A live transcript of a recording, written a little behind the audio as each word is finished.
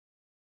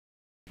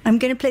I'm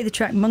going to play the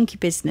track Monkey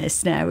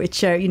Business now,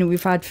 which,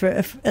 we've had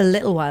for a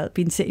little while.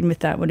 Been sitting with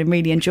that one and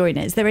really enjoying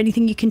it. Is there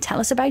anything you can tell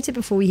us about it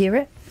before we hear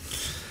it?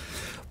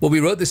 Well,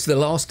 we wrote this for the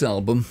last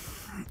album,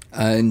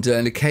 and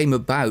it came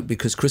about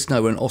because Chris and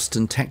I were in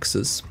Austin,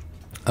 Texas,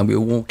 and we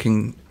were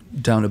walking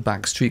down a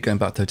back street going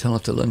back to the hotel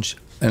after lunch,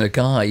 and a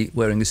guy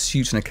wearing a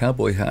suit and a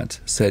cowboy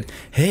hat said,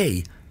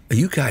 "Hey, are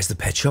you guys the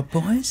Pet Shop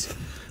Boys?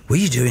 What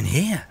are you doing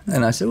here?"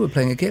 And I said, "We're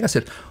playing a gig." I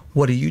said,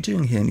 "What are you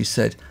doing here?" And he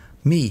said,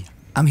 "Me,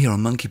 I'm here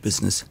on Monkey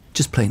Business,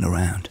 just playing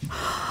around."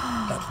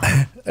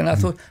 And I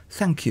thought,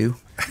 thank you.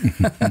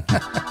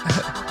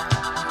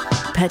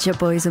 Pet Shop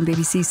Boys on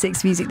BBC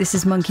Six Music. This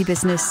is Monkey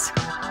Business.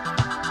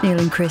 Neil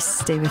and Chris,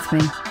 stay with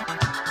me.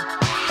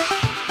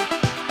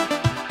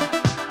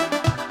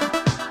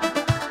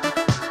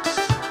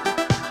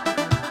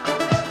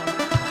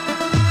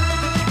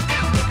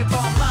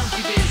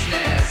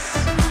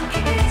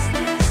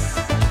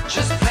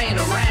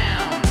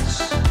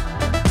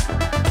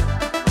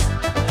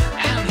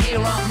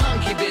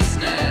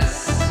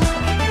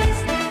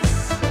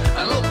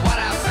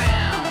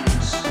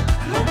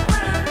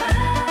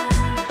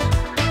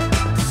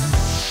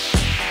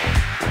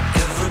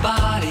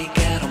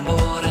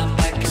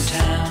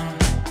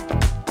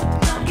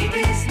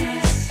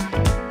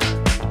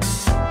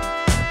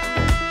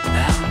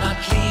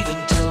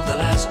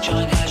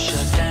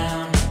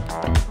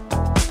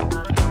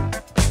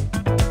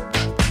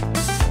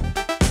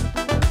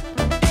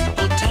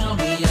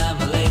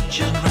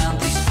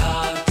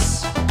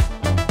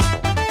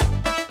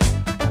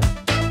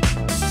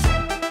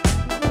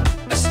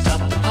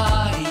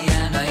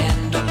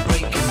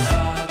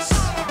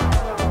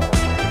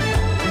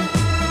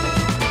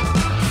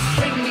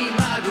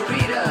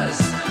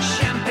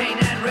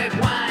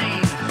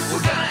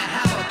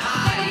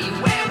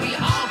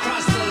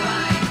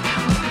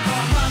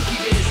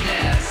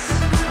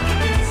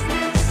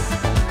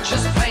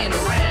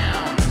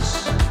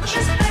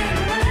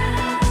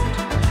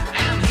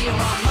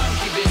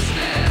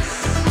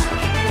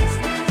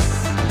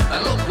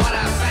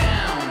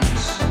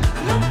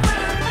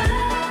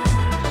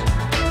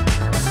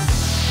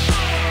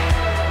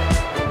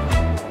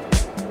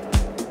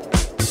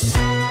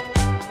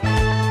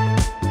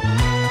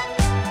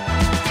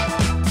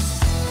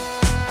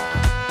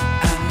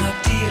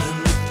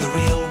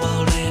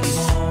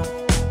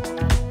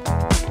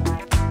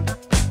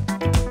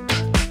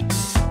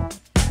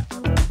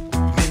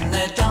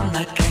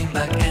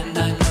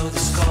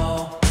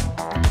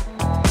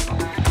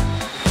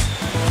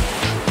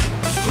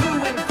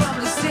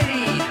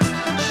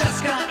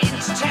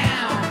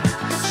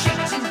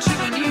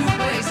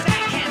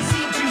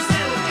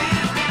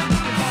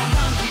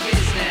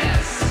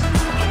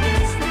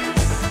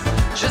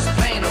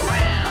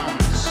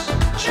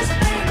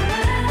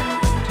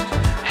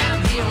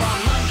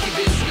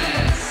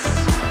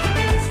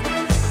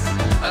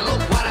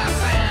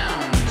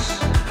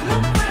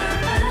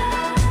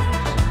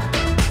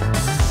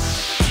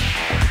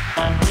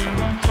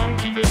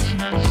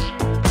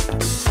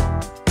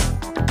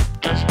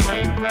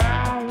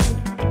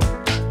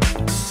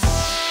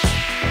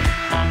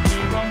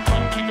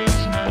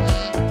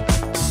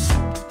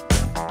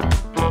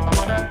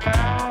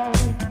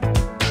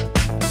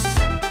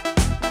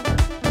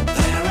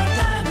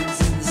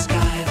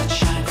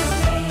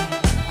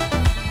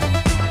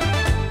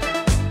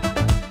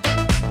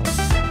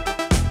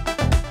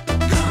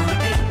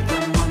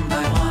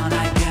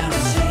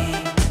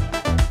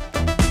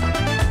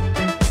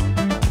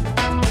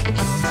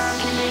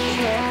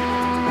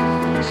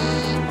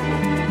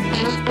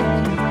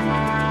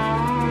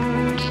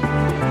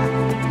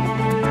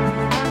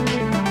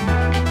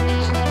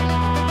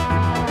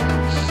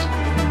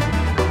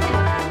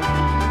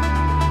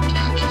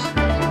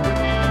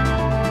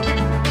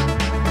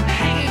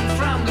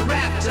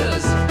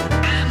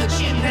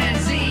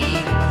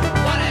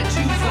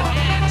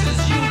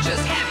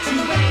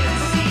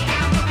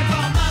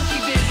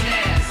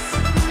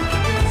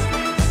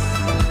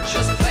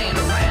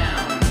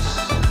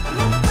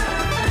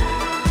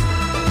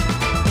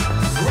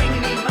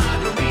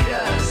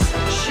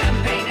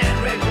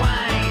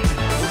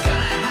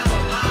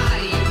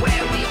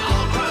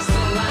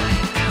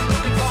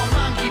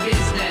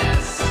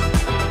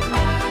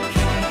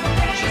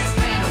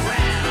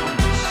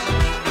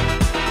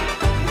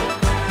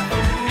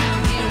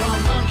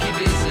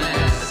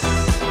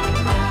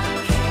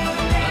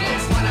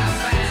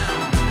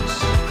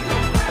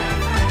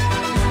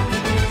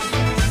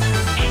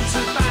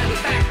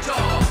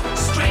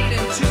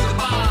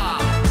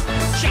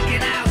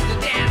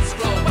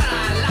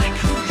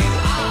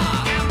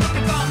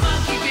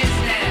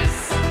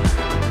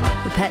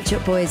 Pet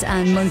Shop Boys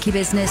and Monkey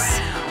Business.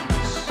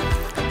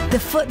 The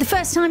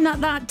first time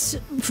that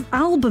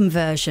album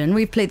version,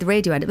 we've played the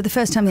radio edit, but the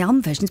first time the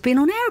album version's been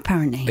on air,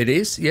 apparently. It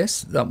is,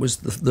 yes. That was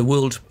the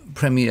world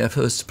premiere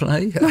first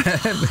play.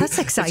 That's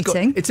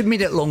exciting. It's a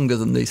minute longer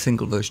than the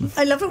single version.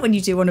 I love it when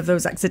you do one of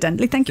those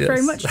accidentally. Thank you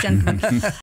very much, gentlemen.